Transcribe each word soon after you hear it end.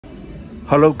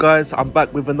Hello guys, I'm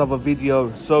back with another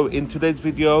video. So in today's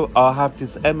video I have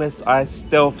this MSI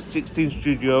STEALTH 16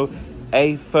 Studio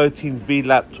A13V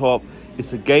laptop.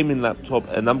 It's a gaming laptop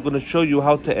and I'm going to show you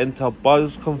how to enter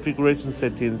BIOS configuration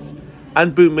settings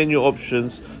and boot menu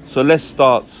options. So let's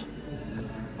start.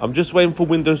 I'm just waiting for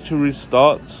Windows to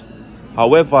restart.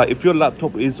 However, if your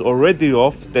laptop is already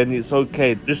off, then it's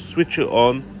okay. Just switch it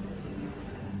on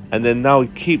and then now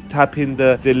keep tapping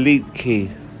the delete key.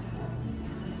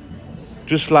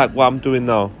 Just like what I'm doing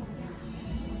now.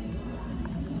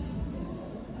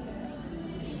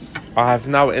 I have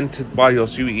now entered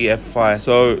BIOS Uefi.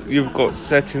 So you've got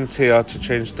settings here to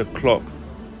change the clock.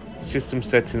 System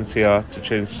settings here to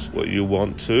change what you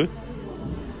want to.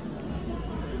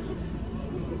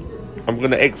 I'm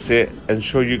going to exit and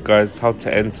show you guys how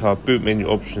to enter boot menu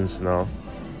options now.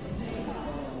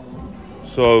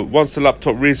 So once the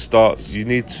laptop restarts, you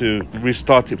need to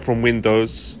restart it from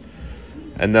Windows.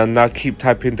 And then now keep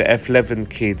typing the F11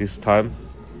 key this time.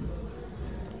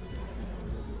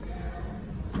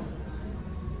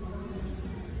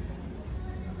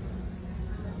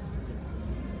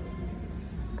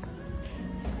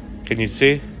 Can you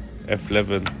see?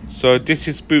 F11. So this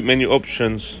is boot menu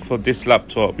options for this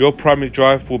laptop. Your primary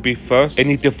drive will be first.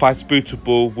 Any device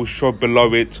bootable will show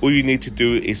below it. All you need to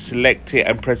do is select it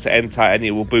and press enter and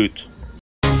it will boot.